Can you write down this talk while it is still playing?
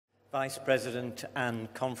Vice President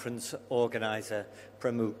and Conference Organiser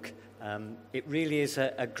Pramukh. It really is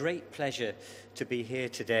a great pleasure to be here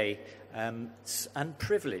today and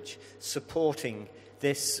privilege supporting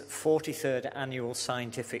this 43rd Annual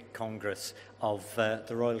Scientific Congress of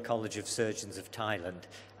the Royal College of Surgeons of Thailand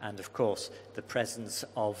and, of course, the presence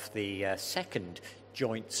of the second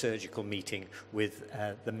joint surgical meeting with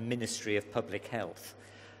the Ministry of Public Health.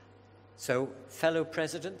 So, fellow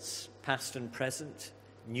presidents, past and present,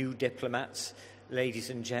 new diplomats,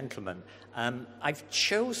 ladies and gentlemen, I've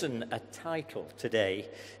chosen a title today,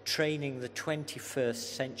 Training the 21st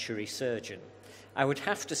Century Surgeon. I would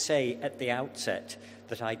have to say at the outset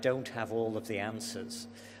that I don't have all of the answers.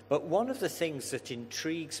 But one of the things that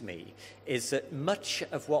intrigues me is that much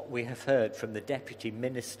of what we have heard from the Deputy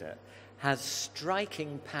Minister has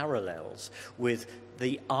striking parallels with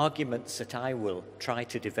the arguments that I will try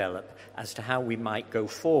to develop as to how we might go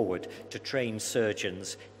forward to train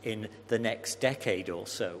surgeons in the next decade or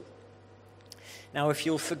so. Now, if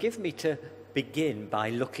you'll forgive me to begin by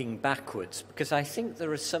looking backwards, because I think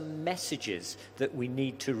there are some messages that we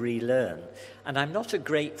need to relearn. And I'm not a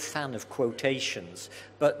great fan of quotations,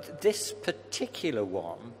 but this particular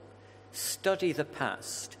one, study the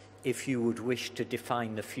past if you would wish to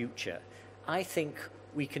define the future, I think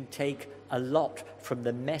we can take a lot from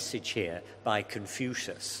the message here by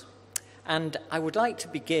Confucius. And I would like to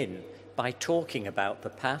begin by talking about the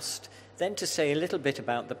past, then to say a little bit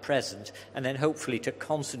about the present, and then hopefully to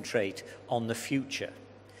concentrate on the future.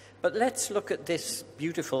 But let's look at this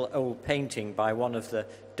beautiful old painting by one of the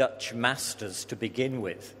Dutch masters to begin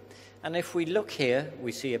with. And if we look here,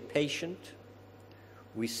 we see a patient,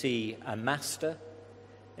 we see a master,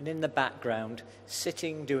 and in the background,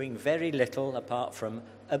 sitting, doing very little apart from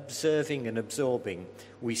observing and absorbing,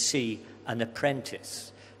 we see an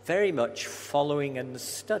apprentice, very much following and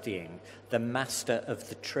studying the master of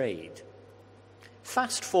the trade.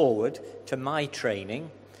 Fast forward to my training,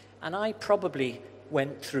 and I probably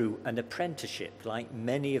went through an apprenticeship like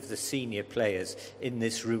many of the senior players in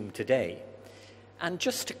this room today. And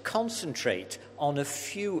just to concentrate on a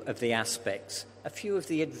few of the aspects, a few of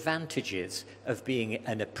the advantages of being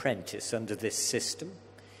an apprentice under this system.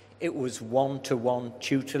 It was one-to-one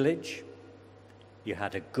tutelage. You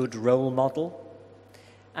had a good role model.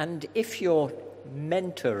 And if your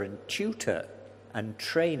mentor and tutor and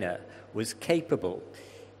trainer was capable,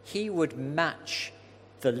 he would match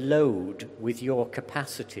the load with your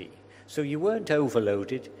capacity. So you weren't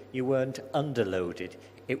overloaded, you weren't underloaded.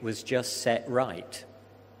 It was just set right.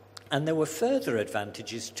 And there were further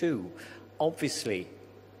advantages too. Obviously,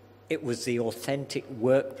 it was the authentic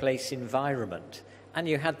workplace environment, and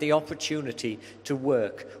you had the opportunity to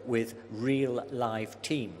work with real live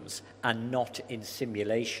teams and not in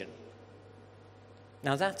simulation.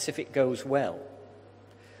 Now that's if it goes well.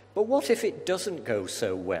 But what if it doesn't go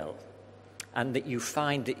so well, and that you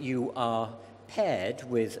find that you are paired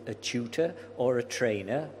with a tutor or a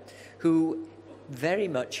trainer who very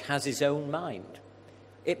much has his own mind?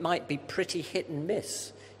 It might be pretty hit and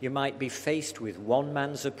miss. You might be faced with one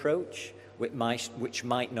man's approach, which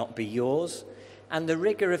might not be yours, and the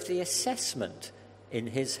rigor of the assessment in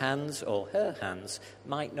his hands or her hands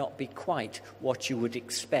might not be quite what you would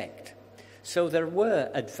expect. So there were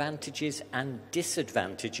advantages and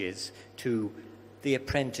disadvantages to the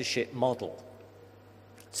apprenticeship model.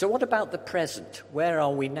 So what about the present? Where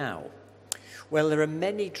are we now? Well, there are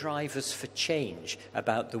many drivers for change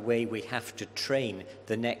about the way we have to train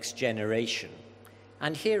the next generation.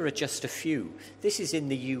 And here are just a few. This is in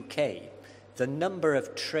the UK. The number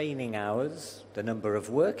of training hours, the number of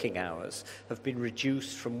working hours, have been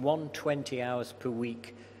reduced from 120 hours per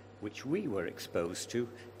week, which we were exposed to,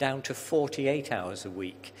 down to 48 hours a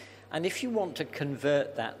week. And if you want to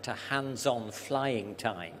convert that to hands-on flying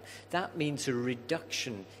time, that means a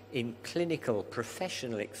reduction in clinical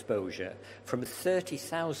professional exposure from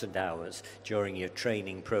 30,000 hours during your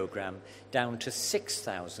training program down to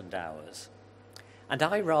 6,000 hours. And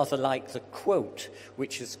I rather like the quote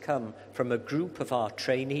which has come from a group of our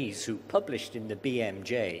trainees who published in the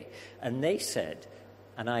BMJ, and they said,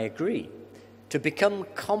 and I agree, to become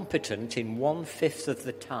competent in 1/5 of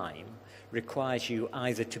the time requires you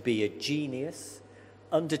either to be a genius,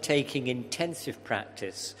 undertaking intensive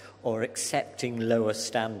practice, or accepting lower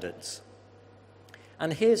standards.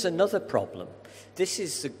 And here's another problem. This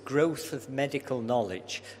is the growth of medical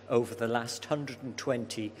knowledge over the last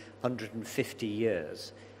 120, 150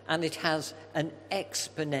 years, and it has an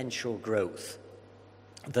exponential growth.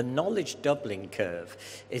 The knowledge doubling curve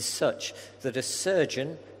is such that a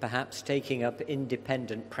surgeon, perhaps taking up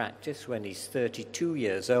independent practice when he's 32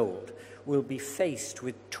 years old, will be faced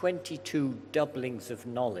with 22 doublings of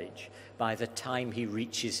knowledge by the time he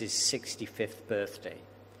reaches his 65th birthday.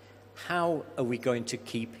 How are we going to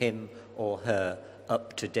keep him or her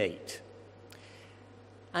up to date?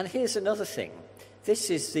 And here's another thing.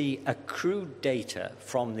 This is the accrued data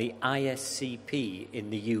from the ISCP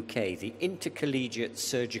in the UK, the Intercollegiate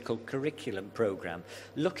Surgical Curriculum Programme,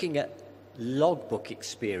 looking at logbook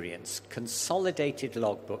experience, consolidated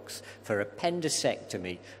logbooks for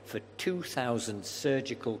appendicectomy for 2,000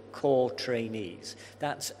 surgical core trainees.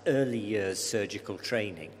 That's early years surgical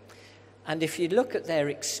training. And if you look at their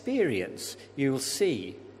experience, you'll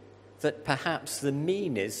see that perhaps the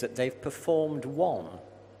mean is that they've performed 1.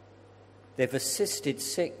 They've assisted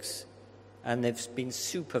 6, and they've been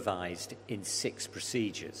supervised in 6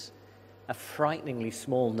 procedures. A frighteningly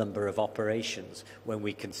small number of operations when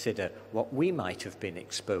we consider what we might have been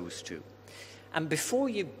exposed to. And before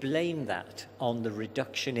you blame that on the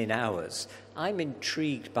reduction in hours, I'm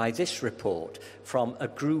intrigued by this report from a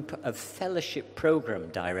group of fellowship program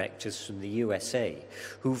directors from the USA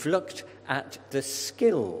who've looked at the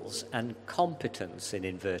skills and competence, in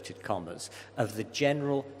inverted commas, of the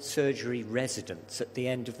general surgery residents at the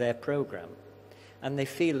end of their program. And they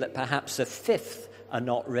feel that perhaps a fifth are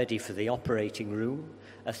not ready for the operating room,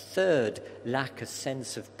 a third lack a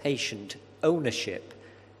sense of patient ownership,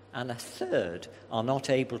 and a third are not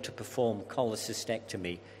able to perform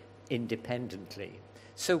cholecystectomy independently.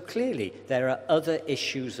 So clearly there are other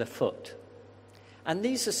issues afoot. And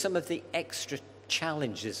these are some of the extra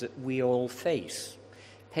challenges that we all face.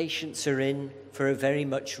 Patients are in for a very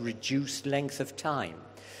much reduced length of time.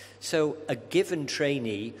 So a given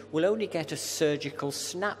trainee will only get a surgical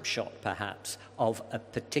snapshot, perhaps, of a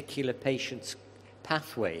particular patient's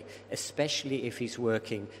pathway, especially if he's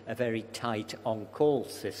working a very tight on-call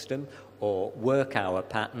system or work hour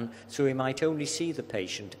pattern, so he might only see the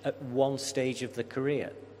patient at one stage of the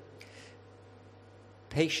career.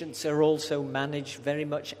 Patients are also managed very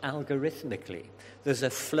much algorithmically. There's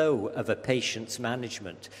a flow of a patient's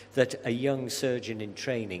management that a young surgeon in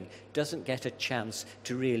training doesn't get a chance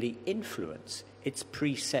to really influence. It's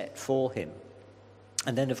preset for him.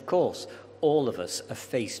 And then, of course, all of us are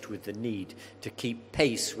faced with the need to keep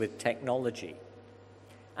pace with technology.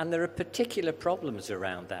 And there are particular problems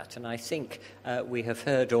around that, and I think we have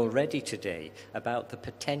heard already today about the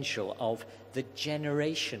potential of the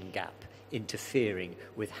generation gap interfering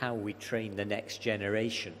with how we train the next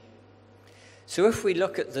generation. So if we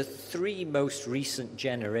look at the 3 most recent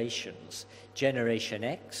generations, Generation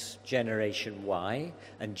X, Generation Y,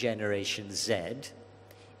 and Generation Z,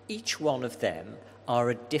 each one of them are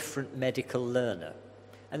a different medical learner,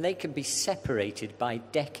 and they can be separated by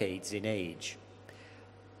decades in age.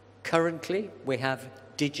 Currently, we have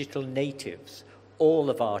digital natives. All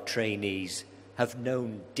of our trainees have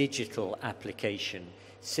known digital application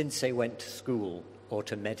since they went to school or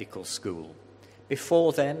to medical school.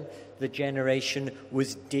 Before then, the generation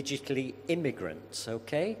was digitally immigrants,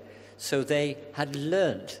 okay? So they had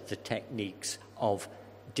learnt the techniques of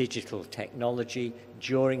digital technology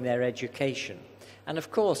during their education. And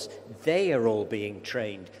of course, they are all being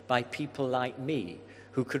trained by people like me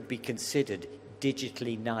who could be considered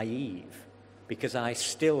digitally naive, because I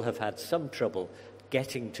still have had some trouble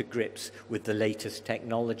getting to grips with the latest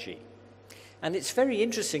technology. And it's very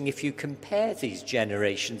interesting if you compare these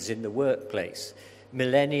generations in the workplace.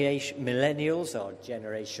 Millennials are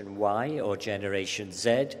Generation Y or Generation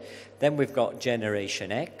Z. Then we've got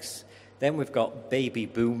Generation X. Then we've got baby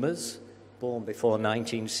boomers, born before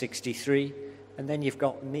 1963. And then you've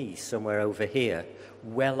got me somewhere over here,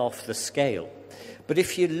 well off the scale. But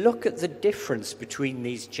if you look at the difference between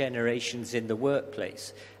these generations in the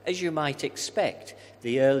workplace, as you might expect,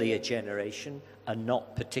 the earlier generation are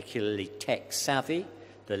not particularly tech-savvy.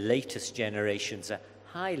 The latest generations are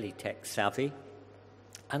highly tech-savvy.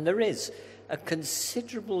 And there is a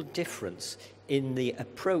considerable difference in the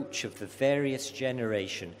approach of the various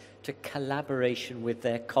generation to collaboration with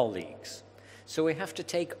their colleagues. So we have to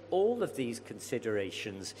take all of these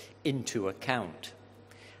considerations into account.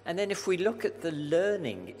 And then if we look at the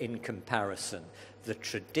learning in comparison, the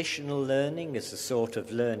traditional learning is the sort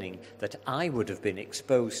of learning that I would have been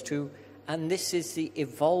exposed to, And this is the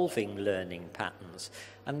evolving learning patterns.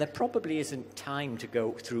 And there probably isn't time to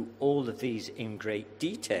go through all of these in great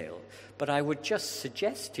detail, but I would just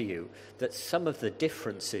suggest to you that some of the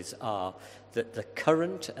differences are that the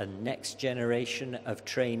current and next generation of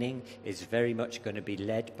training is very much going to be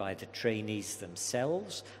led by the trainees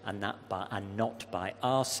themselves and not by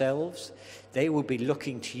ourselves. They will be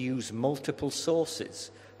looking to use multiple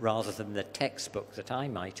sources rather than the textbook that I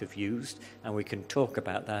might have used, and we can talk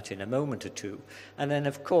about that in a moment or two. And then,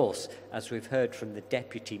 of course, as we've heard from the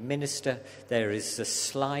Deputy Minister, there is the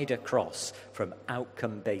slide across from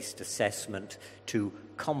outcome-based assessment to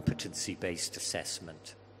competency-based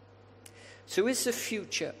assessment. So is the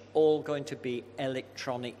future all going to be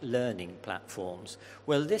electronic learning platforms?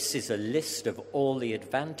 Well, this is a list of all the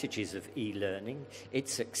advantages of e-learning,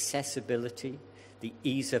 its accessibility, the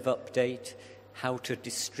ease of update, how to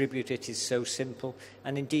distribute it is so simple,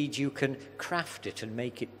 and indeed you can craft it and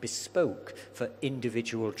make it bespoke for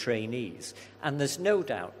individual trainees. And there's no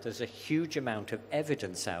doubt there's a huge amount of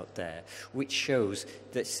evidence out there which shows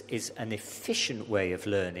this is an efficient way of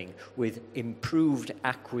learning with improved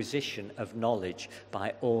acquisition of knowledge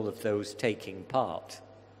by all of those taking part.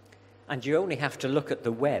 And you only have to look at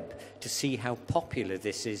the web to see how popular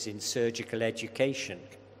this is in surgical education.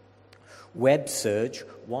 WebSurge,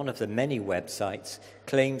 one of the many websites,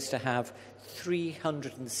 claims to have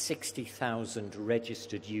 360,000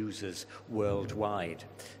 registered users worldwide.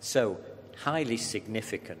 So, highly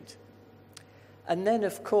significant. And then,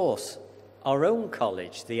 of course, our own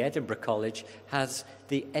college, the Edinburgh College, has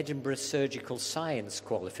the Edinburgh Surgical Science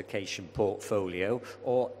Qualification Portfolio,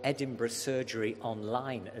 or Edinburgh Surgery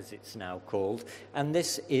Online, as it's now called. And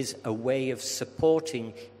this is a way of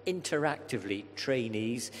supporting interactively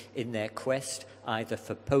trainees in their quest either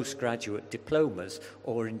for postgraduate diplomas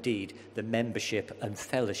or indeed the membership and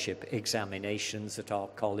fellowship examinations that our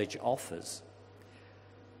college offers.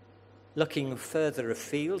 Looking further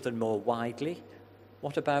afield and more widely,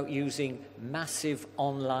 what about using massive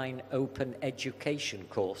online open education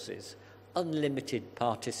courses, unlimited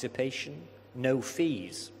participation, no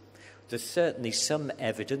fees? There's certainly some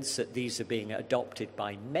evidence that these are being adopted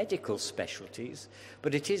by medical specialties,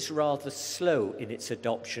 but it is rather slow in its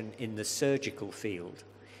adoption in the surgical field.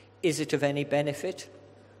 Is it of any benefit?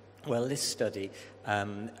 Well, this study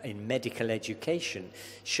in medical education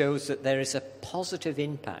shows that there is a positive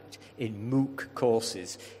impact in MOOC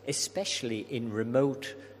courses, especially in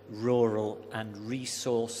remote, rural and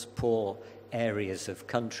resource-poor areas of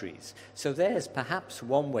countries. So there's perhaps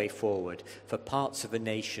one way forward for parts of a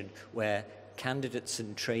nation where candidates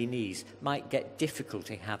and trainees might get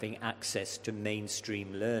difficulty having access to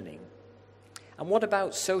mainstream learning. And what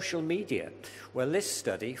about social media? Well, this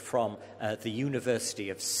study from the University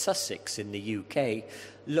of Sussex in the UK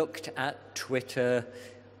looked at Twitter,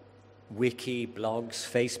 Wiki, blogs,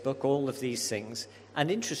 Facebook, all of these things, and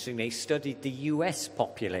interestingly studied the US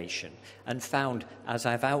population and found, as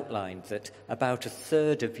I've outlined, that about a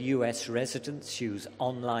third of US residents use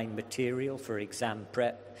online material for exam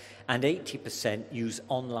prep and 80% use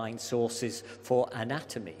online sources for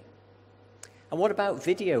anatomy. And what about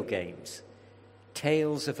video games?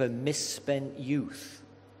 Tales of a misspent youth?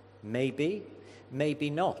 Maybe, maybe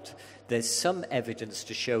not. There's some evidence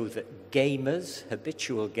to show that gamers,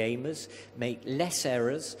 habitual gamers, make less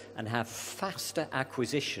errors and have faster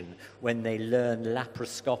acquisition when they learn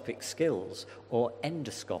laparoscopic skills or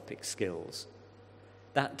endoscopic skills.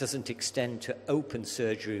 That doesn't extend to open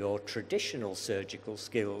surgery or traditional surgical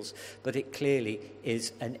skills, but it clearly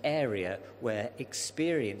is an area where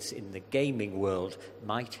experience in the gaming world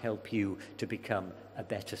might help you to become a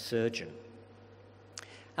better surgeon.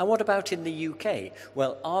 And what about in the UK?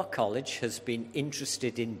 Well, our college has been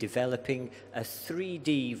interested in developing a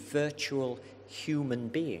 3D virtual human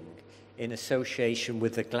being in association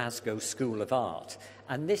with the Glasgow School of Art.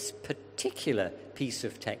 And this particular piece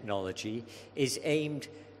of technology is aimed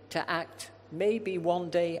to act maybe one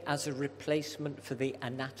day as a replacement for the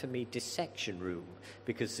anatomy dissection room,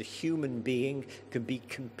 because the human being can be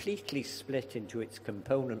completely split into its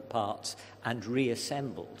component parts and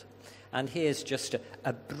reassembled. And here's just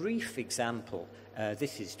a brief example.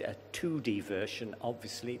 This is a 2D version,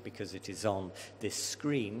 obviously, because it is on this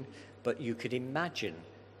screen, but you could imagine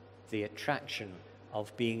the attraction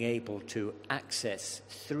of being able to access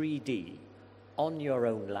 3D on your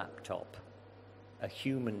own laptop, a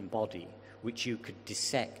human body, which you could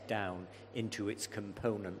dissect down into its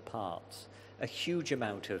component parts. A huge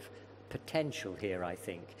amount of potential here, I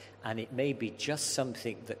think, and it may be just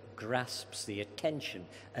something that grasps the attention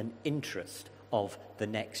and interest of the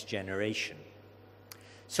next generation.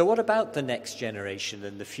 So what about the next generation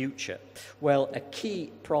and the future? Well, a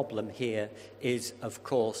key problem here is, of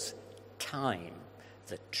course, time.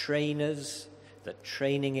 The trainers, the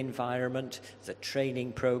training environment, the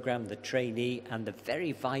training program, the trainee, and the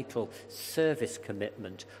very vital service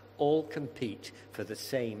commitment all compete for the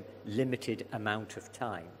same limited amount of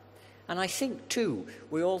time. And I think, too,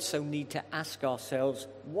 we also need to ask ourselves,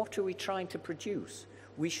 what are we trying to produce?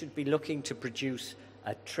 We should be looking to produce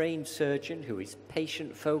a trained surgeon who is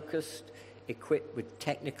patient-focused, equipped with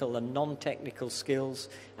technical and non-technical skills,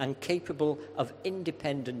 and capable of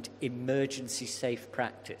independent, emergency-safe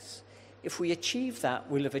practice. If we achieve that,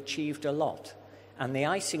 we'll have achieved a lot. And the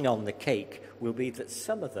icing on the cake will be that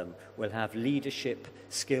some of them will have leadership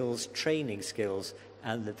skills, training skills,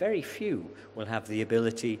 and the very few will have the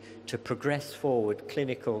ability to progress forward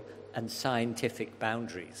clinical and scientific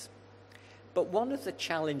boundaries. But one of the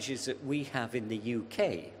challenges that we have in the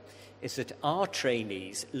UK is that our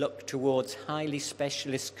trainees look towards highly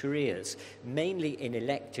specialist careers, mainly in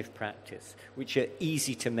elective practice, which are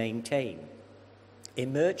easy to maintain.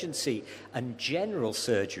 Emergency and general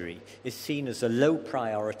surgery is seen as a low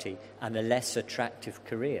priority and a less attractive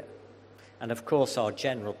career. And of course, our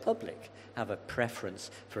general public have a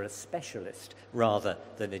preference for a specialist rather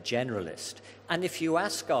than a generalist. And if you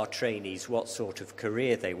ask our trainees what sort of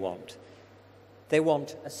career they want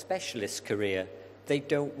a specialist career. They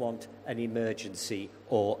don't want an emergency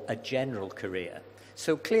or a general career.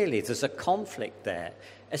 So clearly there's a conflict there,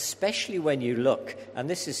 especially when you look, and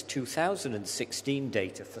this is 2016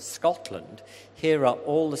 data for Scotland. Here are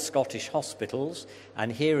all the Scottish hospitals,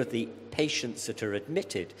 and here are the patients that are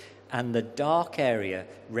admitted. And the dark area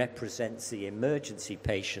represents the emergency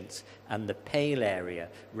patients, and the pale area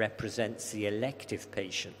represents the elective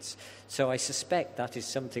patients. So I suspect that is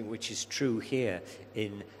something which is true here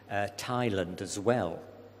in Thailand as well.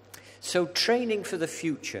 So training for the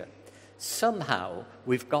future. Somehow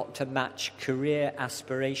we've got to match career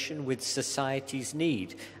aspiration with society's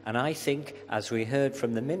need. And I think, as we heard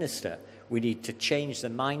from the Minister, we need to change the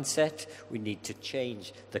mindset, we need to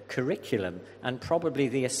change the curriculum, and probably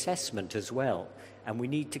the assessment as well. And we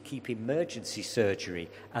need to keep emergency surgery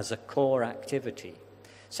as a core activity.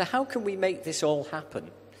 So how can we make this all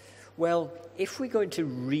happen? Well, if we're going to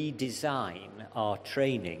redesign our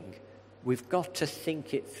training, we've got to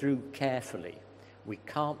think it through carefully. We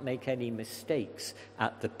can't make any mistakes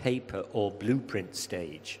at the paper or blueprint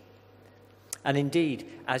stage. And indeed,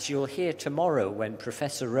 as you'll hear tomorrow when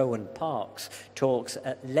Professor Rowan Parkes talks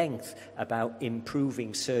at length about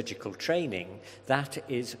improving surgical training, that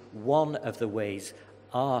is one of the ways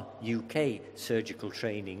our UK surgical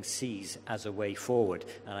training sees as a way forward.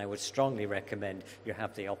 And I would strongly recommend you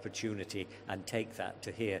have the opportunity and take that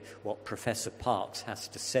to hear what Professor Parkes has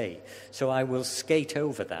to say. So I will skate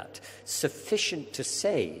over that. Sufficient to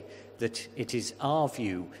say that it is our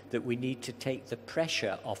view that we need to take the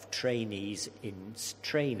pressure off trainees in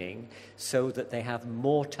training so that they have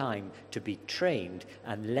more time to be trained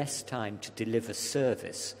and less time to deliver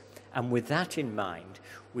service. And with that in mind,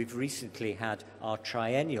 we've recently had our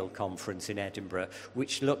triennial conference in Edinburgh,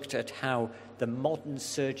 which looked at how the modern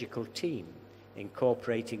surgical team,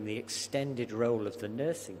 incorporating the extended role of the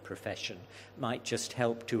nursing profession, might just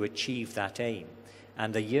help to achieve that aim.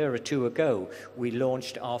 And a year or two ago, we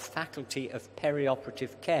launched our Faculty of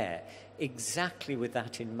Perioperative Care, exactly with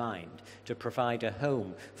that in mind, to provide a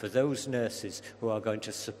home for those nurses who are going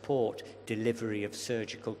to support delivery of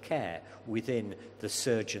surgical care within the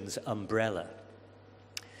surgeon's umbrella.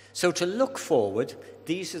 So to look forward,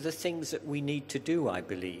 these are the things that we need to do, I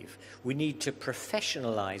believe. We need to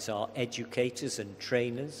professionalize our educators and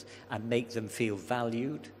trainers and make them feel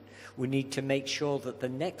valued. We need to make sure that the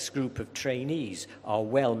next group of trainees are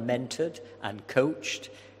well mentored and coached.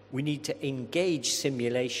 We need to engage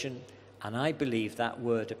simulation, and I believe that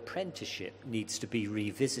word apprenticeship needs to be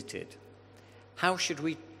revisited. How should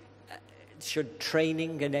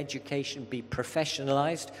training and education be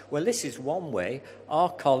professionalized? Well, this is one way. Our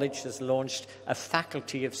college has launched a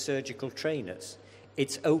faculty of surgical trainers.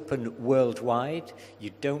 It's open worldwide.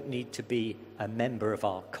 You don't need to be a member of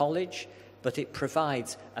our college, but it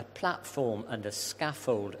provides a platform and a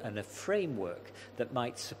scaffold and a framework that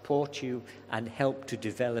might support you and help to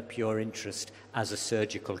develop your interest as a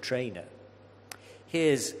surgical trainer.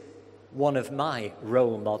 Here's one of my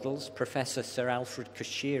role models, Professor Sir Alfred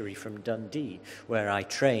Kashiri from Dundee, where I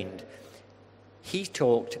trained. He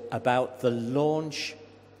talked about the launch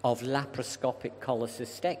of laparoscopic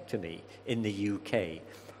cholecystectomy in the UK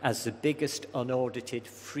as the biggest unaudited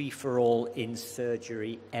free-for-all in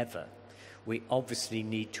surgery ever. We obviously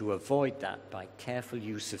need to avoid that by careful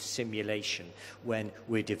use of simulation when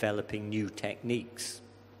we're developing new techniques.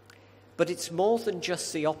 But it's more than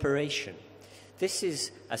just the operation. This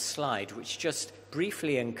is a slide which just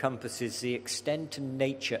briefly encompasses the extent and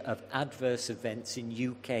nature of adverse events in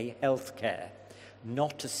UK healthcare,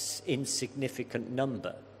 not an insignificant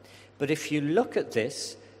number. But if you look at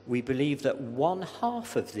this, we believe that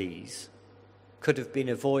 1/2 of these could have been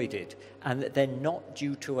avoided, and that they're not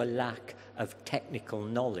due to a lack of technical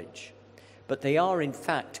knowledge, but they are in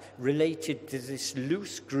fact related to this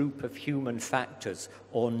loose group of human factors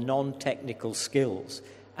or non-technical skills,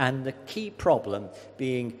 and the key problem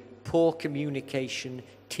being poor communication,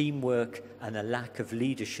 teamwork, and a lack of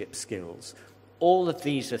leadership skills. All of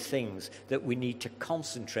these are things that we need to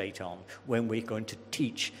concentrate on when we're going to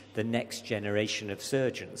teach the next generation of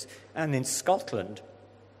surgeons. And in Scotland,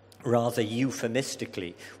 rather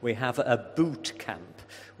euphemistically, we have a boot camp,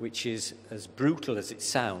 which is as brutal as it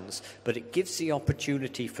sounds, but it gives the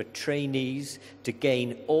opportunity for trainees to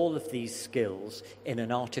gain all of these skills in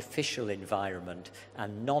an artificial environment,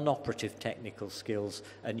 and non-operative technical skills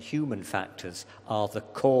and human factors are the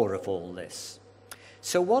core of all this.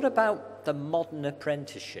 So what about the modern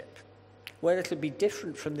apprenticeship? Well, it'll be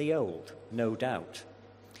different from the old, no doubt.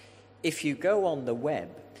 If you go on the web,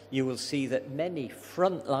 you will see that many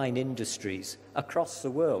frontline industries across the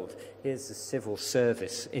world, here's the civil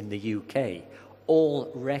service in the UK,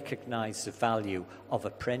 all recognise the value of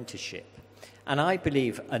apprenticeship. And I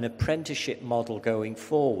believe an apprenticeship model going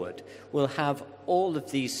forward will have all of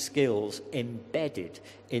these skills embedded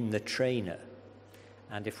in the trainer.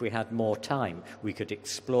 And if we had more time, we could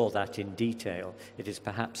explore that in detail. It is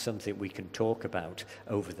perhaps something we can talk about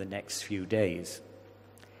over the next few days.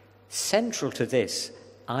 Central to this,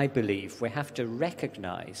 I believe we have to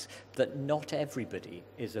recognise that not everybody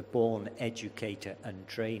is a born educator and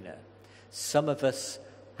trainer. Some of us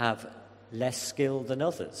have less skill than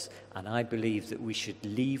others, and I believe that we should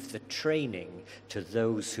leave the training to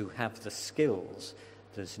those who have the skills.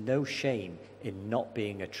 There's no shame in not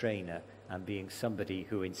being a trainer and being somebody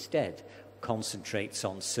who instead concentrates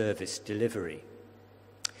on service delivery.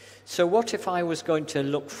 So what if I was going to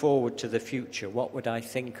look forward to the future? What would I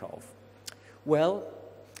think of? Well,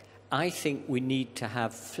 I think we need to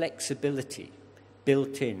have flexibility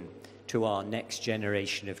built in to our next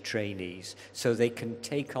generation of trainees so they can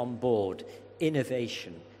take on board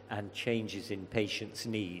innovation and changes in patients'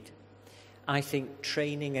 need. I think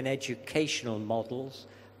training and educational modules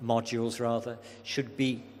should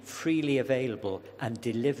be freely available and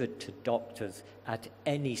delivered to doctors at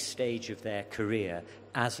any stage of their career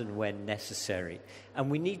as and when necessary. And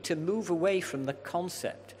we need to move away from the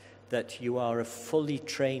concept that you are a fully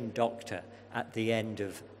trained doctor at the end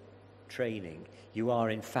of training. You are,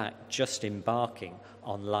 in fact, just embarking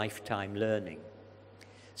on lifetime learning.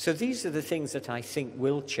 So these are the things that I think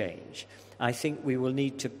will change. I think we will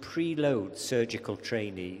need to preload surgical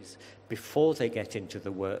trainees before they get into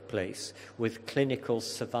the workplace with clinical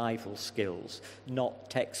survival skills, not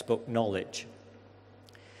textbook knowledge.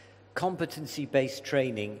 Competency-based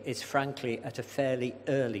training is frankly at a fairly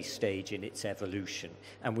early stage in its evolution,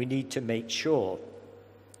 and we need to make sure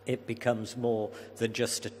it becomes more than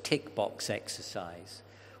just a tick box exercise.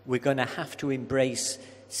 We're going to have to embrace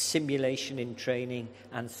simulation in training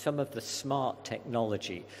and some of the smart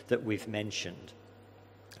technology that we've mentioned.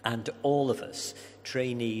 And all of us,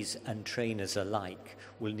 trainees and trainers alike,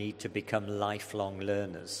 will need to become lifelong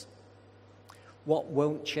learners. What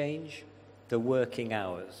won't change? The working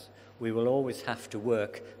hours. We will always have to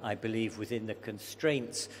work, I believe, within the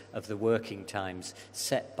constraints of the working times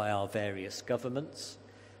set by our various governments.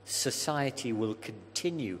 Society will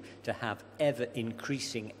continue to have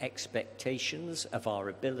ever-increasing expectations of our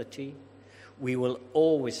ability. We will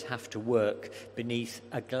always have to work beneath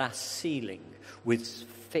a glass ceiling with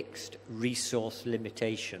fixed resource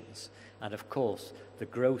limitations. And of course, the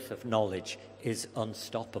growth of knowledge is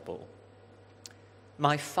unstoppable.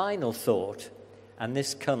 My final thought, and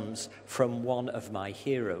this comes from one of my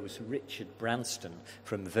heroes, Richard Branson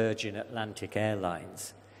from Virgin Atlantic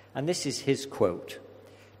Airlines. And this is his quote: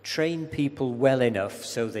 "Train people well enough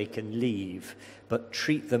so they can leave, but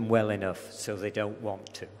treat them well enough so they don't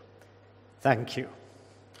want to." Thank you.